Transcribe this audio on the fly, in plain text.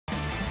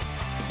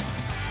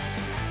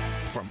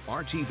From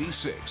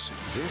RTV6,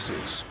 this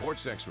is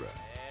Sports Extra.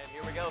 And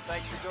here we go.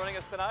 Thanks for joining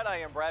us tonight. I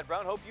am Brad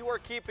Brown. Hope you are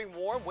keeping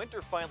warm.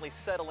 Winter finally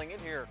settling in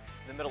here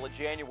in the middle of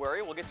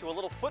January. We'll get to a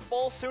little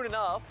football soon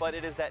enough, but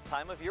it is that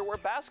time of year where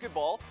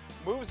basketball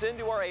moves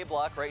into our A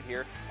block right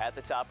here at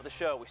the top of the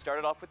show. We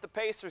started off with the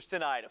Pacers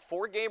tonight, a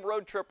 4-game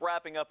road trip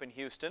wrapping up in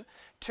Houston.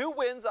 2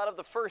 wins out of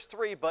the first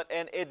 3, but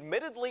an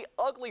admittedly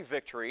ugly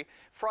victory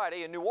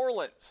Friday in New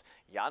Orleans.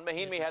 Jan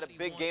Mahinmi had a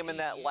big game in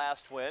that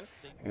last win.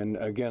 And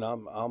again,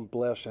 I'm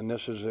blessed, and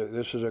this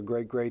is a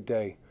great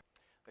day.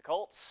 The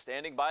Colts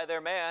standing by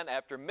their man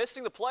after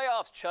missing the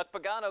playoffs. Chuck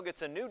Pagano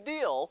gets a new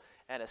deal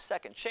and a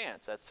second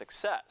chance at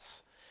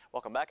success.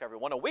 Welcome back,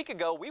 everyone. A week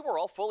ago, we were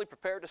all fully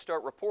prepared to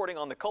start reporting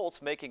on the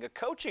Colts making a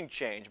coaching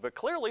change, but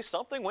clearly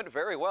something went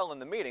very well in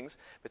the meetings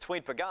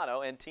between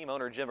Pagano and team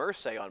owner Jim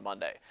Irsay on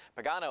Monday.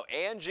 Pagano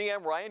and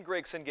GM Ryan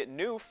Grigson get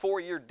new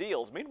 4-year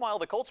deals. Meanwhile,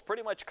 the Colts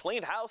pretty much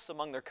cleaned house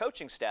among their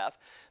coaching staff.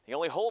 The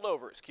only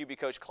holdovers, QB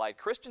coach Clyde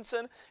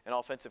Christensen and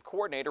offensive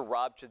coordinator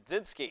Rob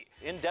Chudzinski.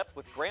 In Depth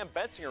with Graham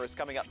Bensinger is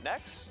coming up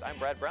next. I'm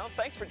Brad Brown.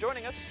 Thanks for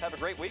joining us. Have a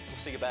great week. We'll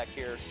see you back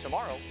here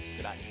tomorrow.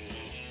 Good night.